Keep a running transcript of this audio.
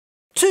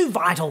Two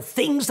vital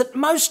things that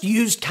most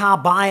used car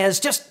buyers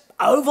just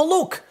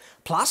overlook,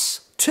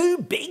 plus two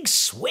big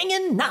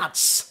swinging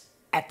nuts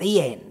at the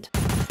end.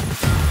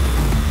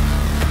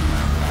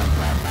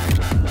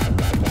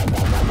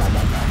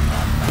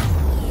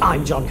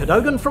 I'm John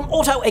Cadogan from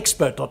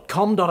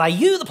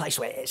autoexpert.com.au, the place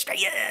where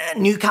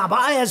new car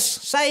buyers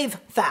save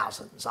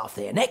thousands off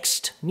their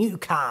next new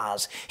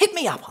cars. Hit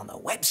me up on the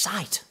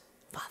website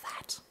for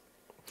that.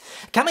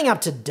 Coming up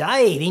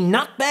today, the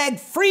nutbag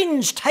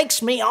Fringe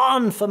takes me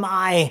on for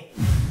my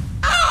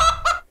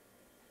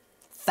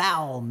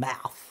foul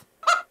mouth.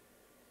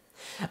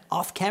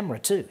 Off camera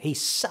too,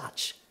 he's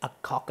such a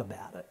cock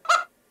about it.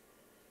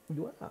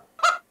 You are.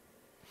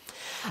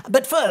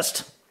 But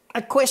first,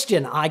 a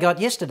question I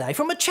got yesterday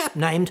from a chap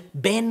named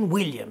Ben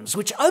Williams,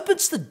 which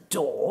opens the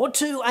door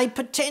to a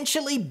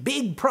potentially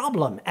big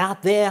problem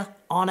out there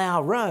on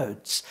our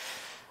roads.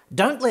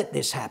 Don't let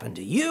this happen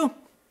to you.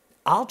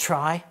 I'll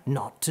try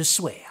not to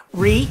swear.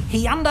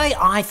 Hyundai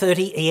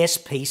i30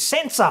 ESP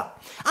Sensor.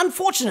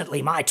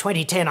 Unfortunately, my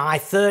 2010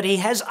 i30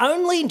 has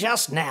only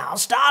just now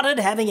started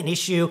having an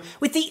issue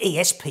with the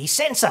ESP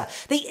sensor.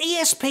 The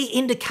ESP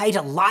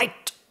indicator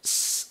light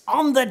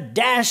on the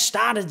dash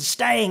started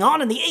staying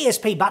on and the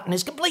ESP button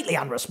is completely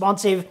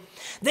unresponsive.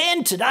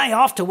 Then today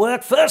off to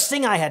work, first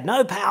thing I had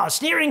no power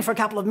steering for a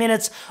couple of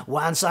minutes.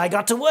 Once I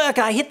got to work,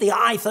 I hit the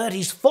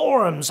i30's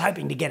forums,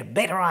 hoping to get a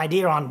better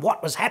idea on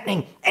what was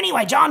happening.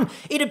 Anyway, John,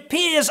 it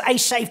appears a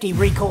safety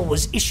recall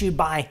was issued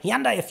by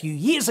Hyundai a few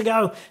years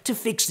ago to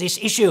fix this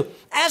issue.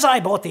 As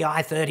I bought the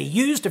i30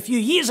 used a few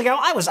years ago,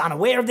 I was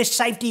unaware of this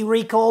safety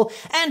recall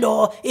and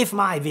or if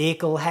my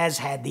vehicle has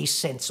had the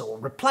sensor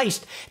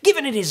replaced.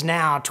 Given it is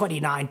now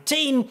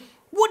 2019,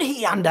 would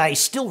Hyundai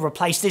still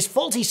replace this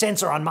faulty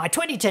sensor on my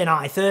 2010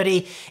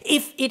 i30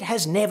 if it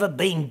has never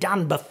been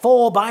done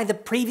before by the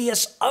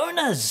previous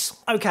owners?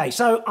 Okay,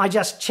 so I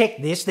just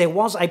checked this. There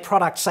was a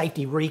product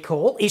safety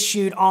recall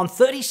issued on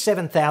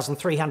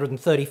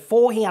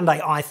 37,334 Hyundai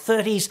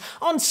i30s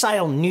on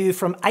sale new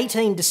from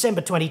 18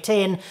 December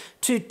 2010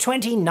 to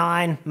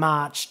 29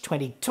 March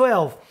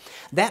 2012.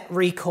 That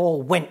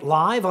recall went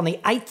live on the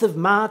 8th of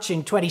March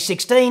in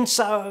 2016,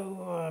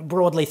 so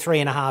broadly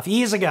 3.5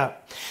 years ago.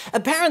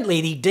 Apparently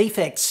the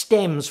defect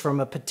stems from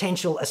a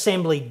potential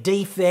assembly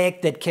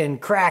defect that can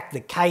crack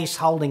the case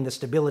holding the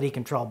stability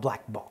control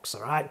black box,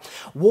 all right?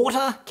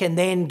 Water can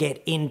then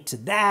get into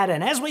that,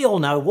 and as we all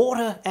know,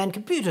 water and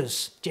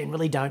computers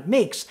generally don't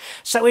mix.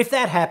 So if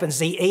that happens,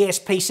 the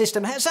ESP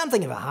system has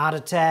something of a heart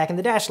attack and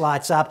the dash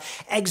lights up,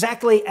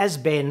 exactly as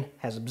Ben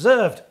has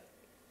observed.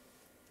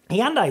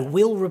 Hyundai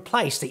will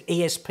replace the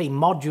ESP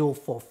module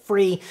for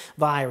free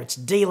via its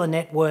dealer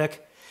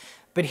network.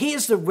 But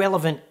here's the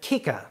relevant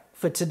kicker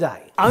for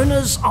today.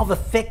 Owners of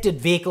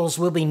affected vehicles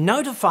will be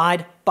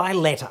notified by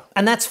letter.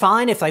 And that's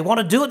fine if they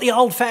want to do it the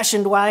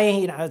old-fashioned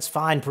way. It's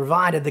fine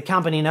provided the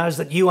company knows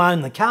that you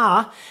own the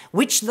car,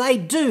 which they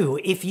do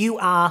if you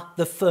are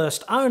the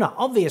first owner,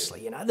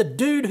 obviously. The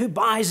dude who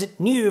buys it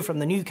new from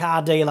the new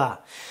car dealer.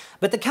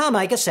 But the car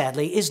maker,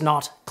 sadly, is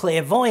not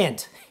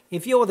clairvoyant.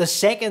 If you're the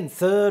second,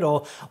 third,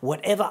 or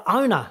whatever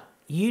owner,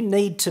 you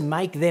need to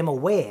make them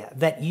aware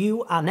that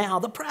you are now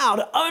the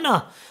proud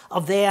owner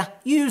of their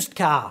used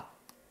car.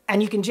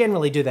 And you can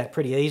generally do that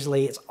pretty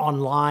easily. It's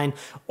online.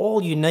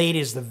 All you need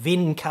is the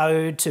VIN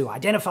code to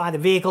identify the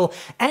vehicle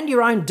and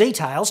your own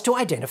details to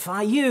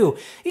identify you.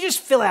 You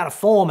just fill out a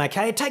form,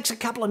 okay? It takes a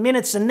couple of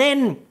minutes, and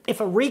then if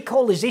a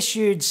recall is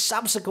issued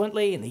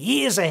subsequently in the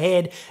years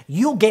ahead,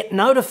 you'll get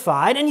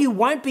notified and you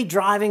won't be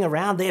driving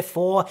around,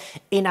 therefore,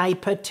 in a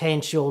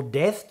potential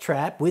death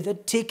trap with a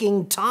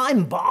ticking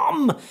time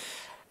bomb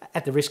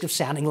at the risk of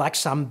sounding like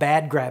some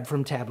bad grab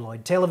from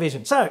tabloid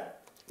television. So,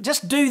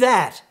 just do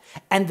that.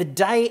 And the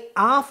day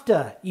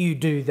after you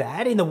do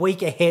that, in the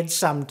week ahead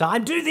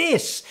sometime, do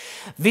this.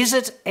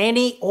 Visit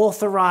any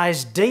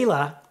authorised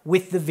dealer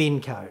with the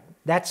VIN code.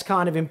 That's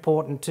kind of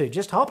important too.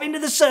 Just hop into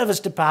the service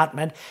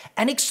department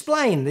and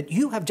explain that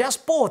you have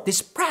just bought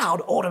this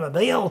proud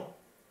automobile.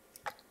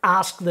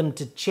 Ask them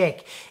to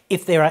check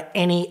if there are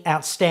any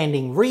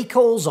outstanding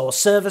recalls or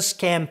service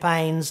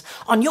campaigns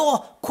on your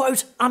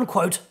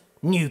quote-unquote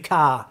new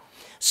car.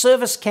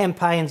 Service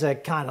campaigns are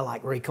kind of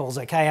like recalls,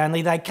 okay,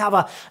 only they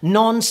cover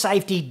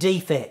non-safety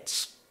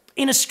defects.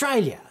 In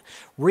Australia,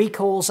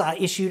 recalls are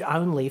issued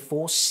only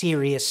for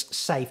serious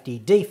safety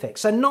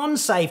defects. So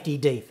non-safety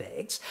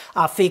defects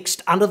are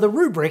fixed under the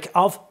rubric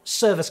of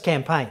service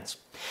campaigns.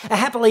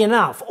 Happily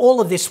enough, all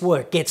of this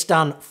work gets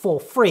done for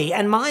free,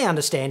 and my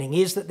understanding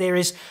is that there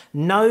is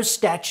no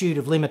statute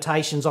of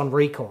limitations on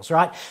recalls,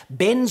 right?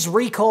 Ben's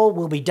recall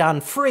will be done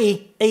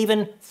free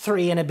even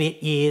 3 and a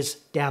bit years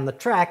down the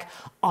track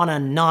on a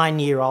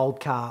 9-year-old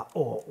car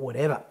or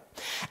whatever.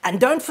 And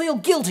don't feel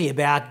guilty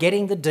about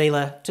getting the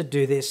dealer to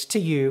do this to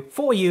you,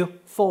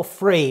 for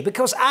free,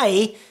 because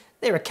A,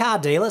 they're a car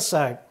dealer,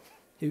 so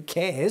who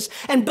cares?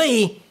 And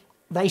B,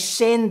 they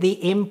send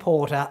the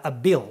importer a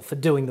bill for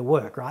doing the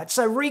work, right?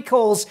 So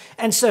recalls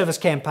and service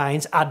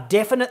campaigns are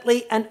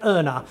definitely an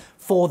earner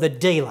for the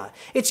dealer.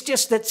 It's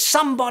just that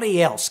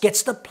somebody else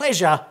gets the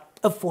pleasure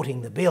of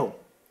footing the bill.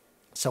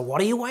 So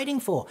what are you waiting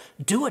for?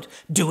 Do it.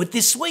 Do it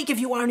this week if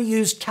you own a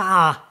used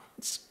car.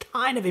 It's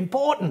kind of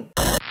important.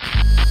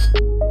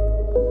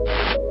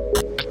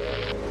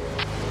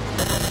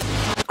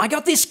 I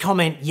got this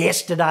comment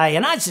yesterday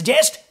and I'd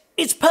suggest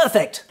it's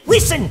perfect.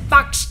 Listen,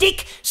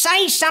 fuckstick,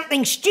 say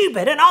something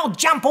stupid and I'll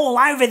jump all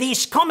over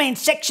this comment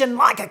section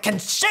like a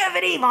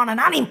conservative on an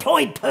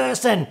unemployed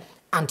person.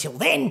 Until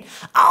then,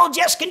 I'll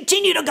just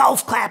continue to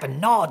golf clap and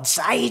nod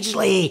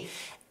sagely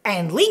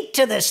and link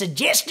to the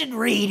suggested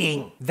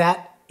reading.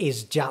 That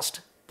is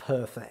just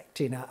perfect,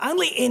 you know.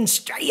 Only in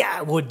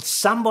Australia would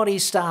somebody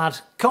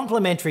start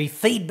complimentary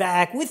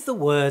feedback with the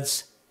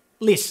words,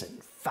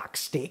 listen,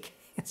 fuckstick.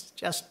 It's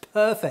just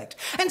perfect.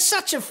 And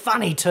such a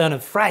funny turn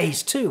of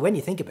phrase too when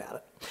you think about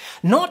it.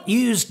 Not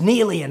used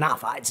nearly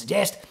enough, I'd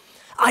suggest.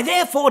 I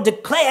therefore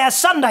declare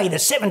Sunday the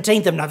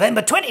 17th of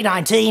November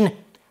 2019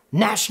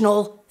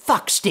 National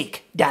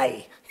Fuckstick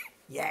Day.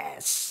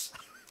 Yes.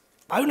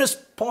 Bonus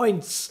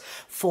points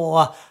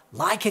for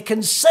like a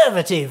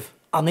conservative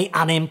on the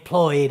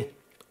unemployed.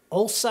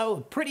 Also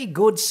a pretty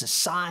good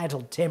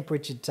societal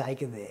temperature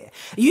taker there.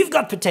 You've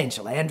got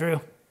potential, Andrew.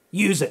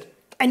 Use it.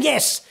 And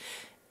yes,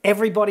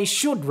 everybody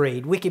should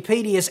read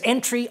Wikipedia's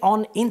entry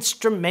on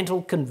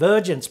instrumental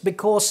convergence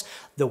because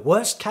the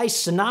worst case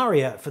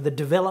scenario for the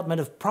development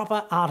of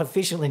proper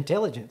artificial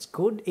intelligence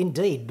could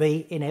indeed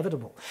be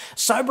inevitable.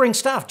 Sobering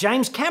stuff.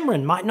 James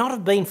Cameron might not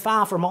have been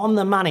far from on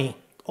the money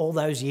all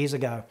those years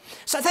ago.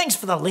 So thanks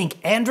for the link,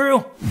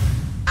 Andrew.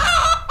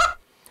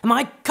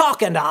 My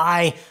cock and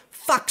I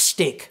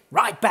fuckstick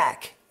right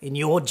back in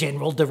your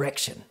general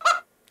direction.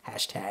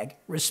 Hashtag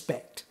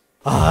respect.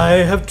 I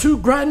have two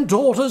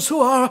granddaughters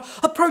who are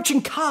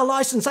approaching car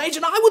license age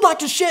and I would like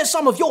to share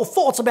some of your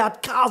thoughts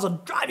about cars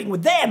and driving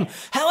with them.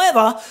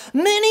 However,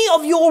 many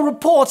of your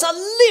reports are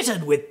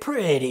littered with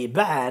pretty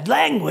bad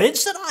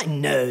language that I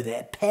know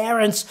their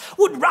parents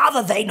would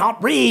rather they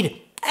not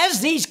read. As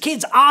these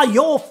kids are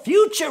your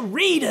future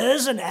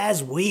readers and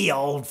as we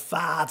old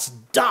farts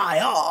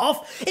die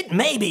off, it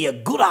may be a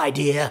good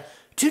idea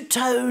to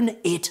tone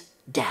it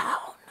down.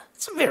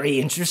 It's a very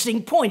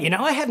interesting point, you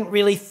know. I hadn't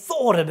really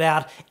thought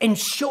about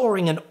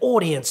ensuring an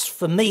audience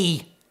for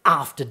me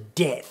after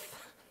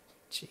death.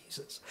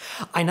 Jesus.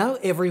 I know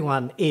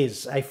everyone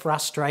is a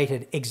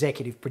frustrated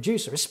executive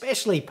producer,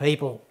 especially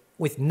people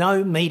with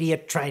no media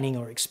training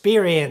or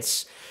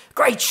experience.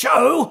 Great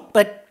show,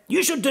 but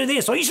you should do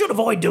this or you should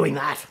avoid doing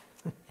that.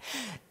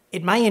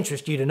 It may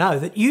interest you to know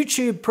that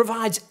YouTube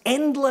provides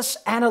endless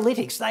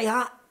analytics. They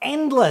are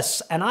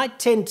endless, and I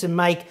tend to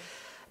make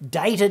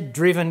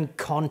data-driven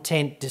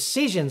content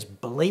decisions,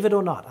 believe it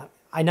or not.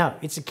 I know,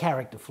 it's a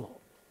character flaw.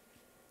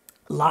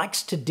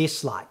 Likes to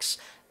dislikes,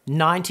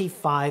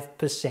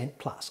 95%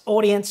 plus.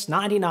 Audience,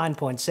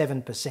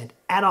 99.7%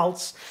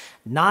 adults,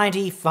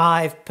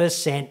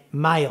 95%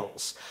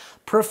 males.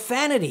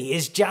 Profanity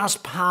is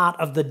just part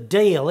of the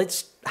deal.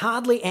 It's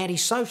hardly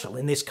antisocial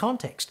in this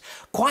context.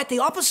 Quite the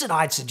opposite,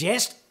 I'd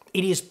suggest.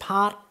 It is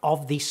part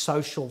of the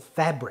social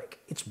fabric.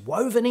 It's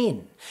woven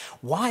in.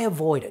 Why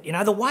avoid it? You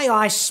know, the way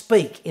I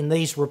speak in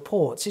these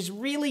reports is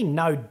really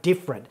no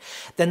different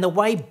than the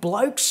way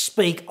blokes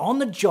speak on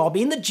the job,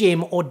 in the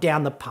gym, or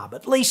down the pub,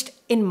 at least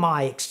in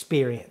my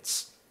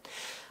experience.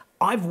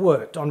 I've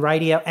worked on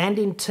radio and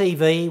in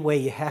TV where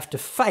you have to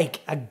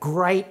fake a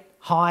great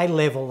high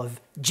level of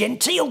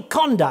genteel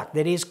conduct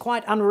that is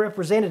quite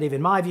unrepresentative,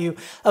 in my view,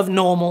 of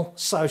normal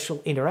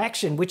social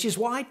interaction, which is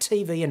why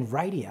TV and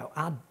radio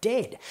are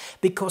dead,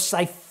 because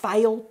they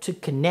fail to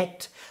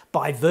connect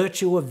by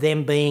virtue of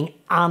them being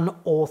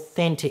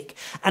unauthentic.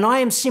 And I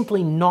am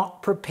simply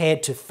not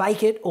prepared to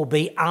fake it or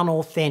be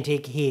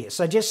unauthentic here.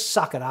 So just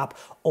suck it up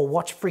or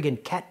watch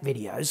friggin' cat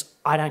videos.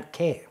 I don't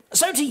care.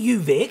 So to you,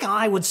 Vic,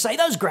 I would say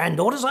those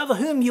granddaughters over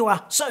whom you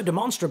are so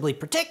demonstrably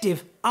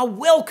protective are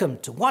welcome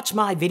to watch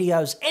my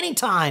videos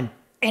anytime,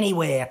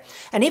 anywhere.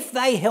 And if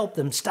they help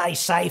them stay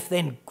safe,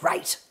 then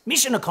great.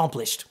 Mission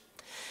accomplished.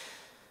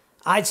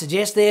 I'd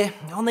suggest they're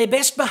on their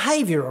best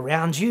behaviour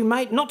around you,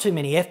 mate. Not too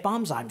many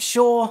F-bombs, I'm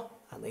sure.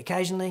 Only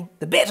occasionally.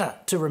 The better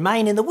to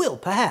remain in the will,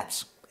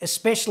 perhaps.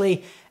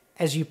 Especially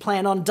as you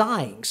plan on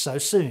dying so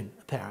soon,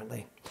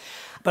 apparently.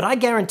 But I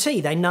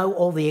guarantee they know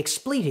all the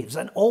expletives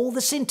and all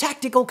the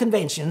syntactical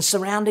conventions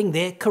surrounding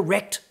their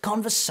correct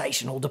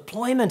conversational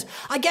deployment.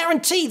 I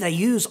guarantee they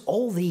use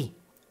all the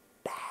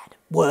bad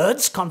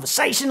words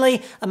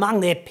conversationally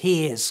among their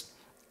peers.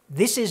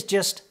 This is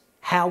just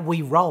how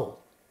we roll.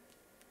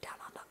 Down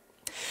under.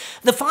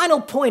 The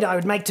final point I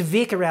would make to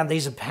Vic around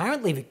these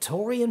apparently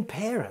Victorian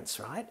parents,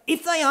 right?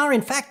 If they are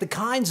in fact the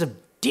kinds of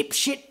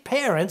dipshit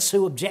parents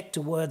who object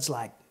to words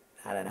like,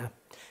 I don't know,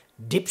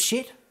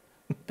 dipshit,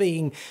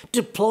 being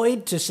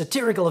deployed to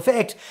satirical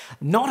effect,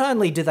 not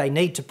only do they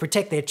need to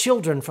protect their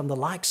children from the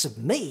likes of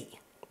me,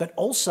 but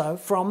also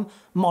from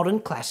modern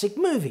classic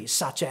movies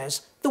such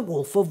as The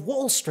Wolf of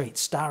Wall Street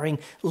starring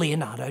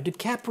Leonardo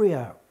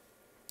DiCaprio,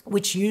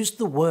 which used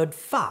the word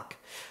fuck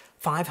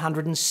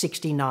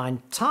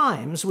 569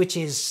 times, which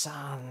is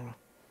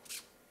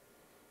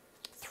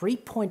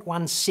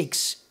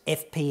 3.16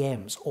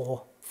 FPMs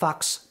or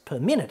fucks per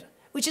minute,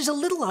 which is a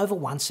little over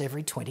once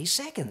every 20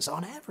 seconds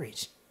on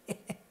average.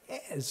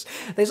 Yes.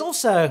 There's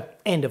also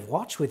End of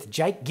Watch with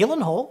Jake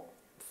Gyllenhaal,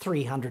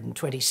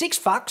 326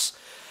 fucks.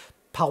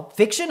 Pulp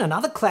Fiction,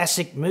 another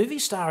classic movie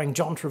starring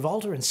John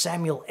Travolta and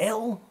Samuel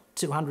L.,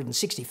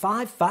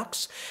 265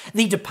 fucks.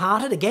 The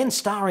Departed, again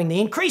starring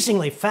the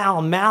increasingly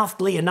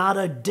foul-mouthed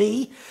Leonardo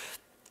D.,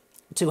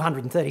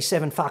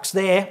 237 fucks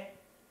there.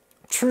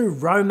 True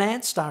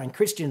Romance, starring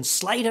Christian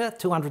Slater,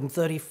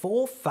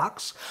 234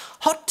 fucks.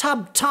 Hot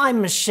Tub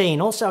Time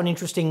Machine, also an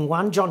interesting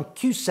one, John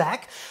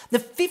Cusack. The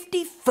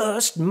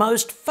 51st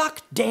most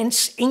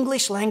fuck-dense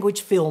English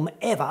language film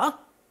ever,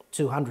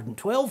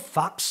 212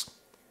 fucks.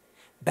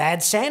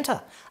 Bad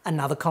Santa,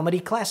 another comedy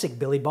classic,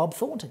 Billy Bob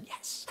Thornton,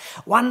 yes.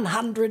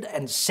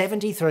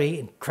 173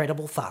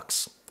 incredible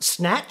fucks.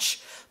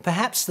 Snatch,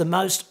 perhaps the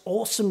most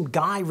awesome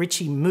Guy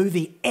Ritchie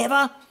movie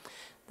ever.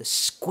 The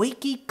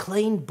squeaky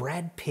clean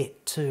Brad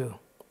Pitt too.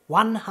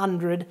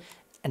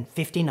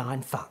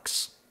 159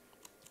 fucks.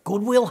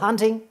 Good Will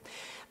Hunting,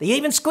 the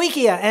even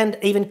squeakier and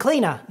even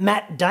cleaner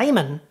Matt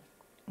Damon,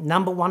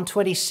 number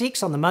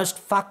 126 on the most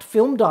fucked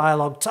film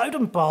dialogue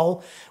totem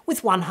pole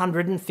with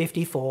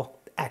 154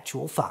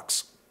 actual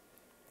fucks.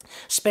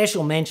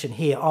 Special mention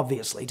here,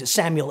 obviously, to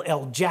Samuel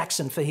L.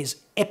 Jackson for his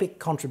epic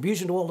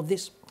contribution to all of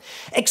this.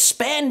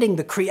 Expanding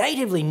the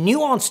creatively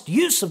nuanced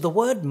use of the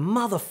word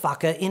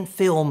motherfucker in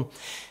film.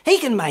 He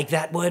can make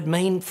that word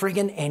mean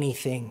friggin'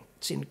 anything.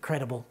 It's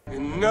incredible.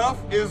 Enough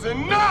is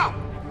enough!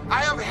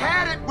 I have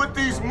had it with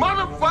these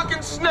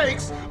motherfucking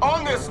snakes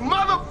on this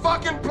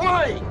motherfucking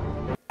plane!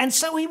 And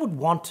so he would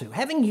want to,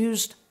 having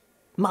used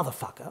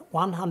motherfucker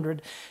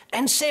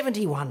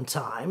 171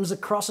 times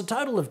across a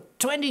total of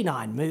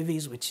 29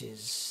 movies, which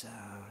is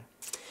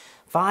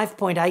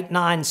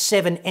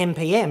 5.897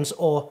 MPMs,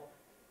 or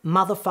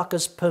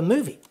motherfuckers per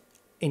movie,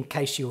 in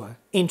case you were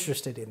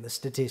interested in the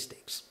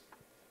statistics.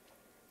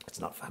 It's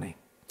not funny.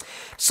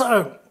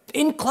 So,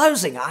 in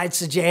closing, I'd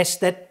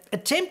suggest that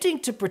attempting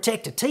to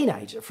protect a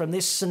teenager from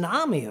this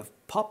tsunami of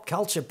pop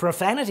culture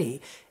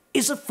profanity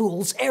is a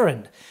fool's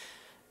errand.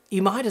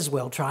 You might as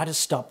well try to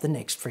stop the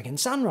next friggin'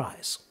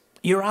 sunrise.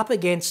 You're up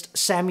against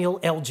Samuel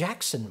L.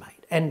 Jackson,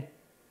 mate, and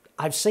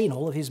I've seen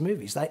all of his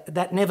movies.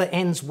 That never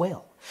ends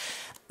well.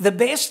 The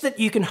best that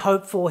you can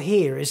hope for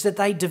here is that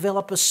they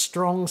develop a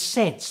strong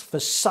sense for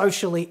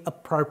socially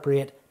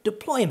appropriate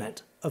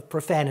deployment of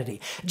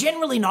profanity.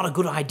 Generally not a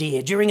good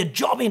idea during a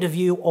job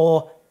interview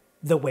or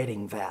the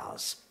wedding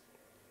vows.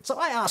 So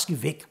I ask you,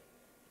 Vic,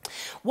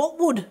 what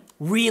would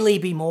really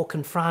be more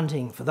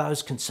confronting for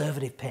those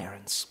conservative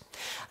parents?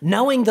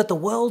 Knowing that the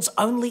world's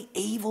only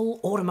evil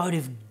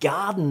automotive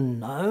garden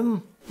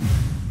gnome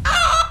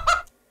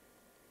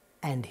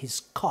and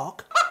his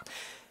cock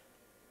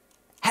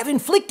have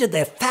inflicted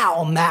their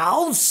foul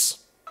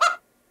mouths,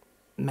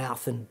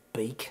 mouth and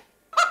beak,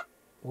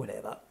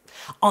 whatever,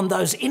 on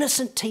those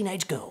innocent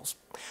teenage girls,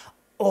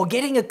 or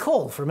getting a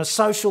call from a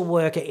social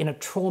worker in a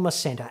trauma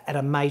centre at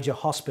a major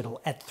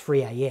hospital at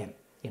 3 a.m.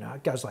 You know,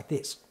 it goes like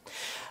this.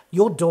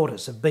 Your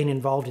daughters have been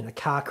involved in a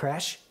car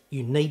crash.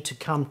 You need to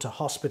come to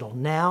hospital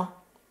now.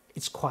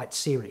 It's quite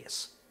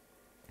serious.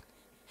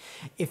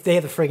 If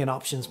they're the friggin'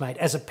 options, mate,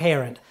 as a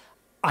parent,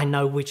 I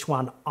know which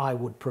one I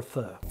would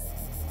prefer.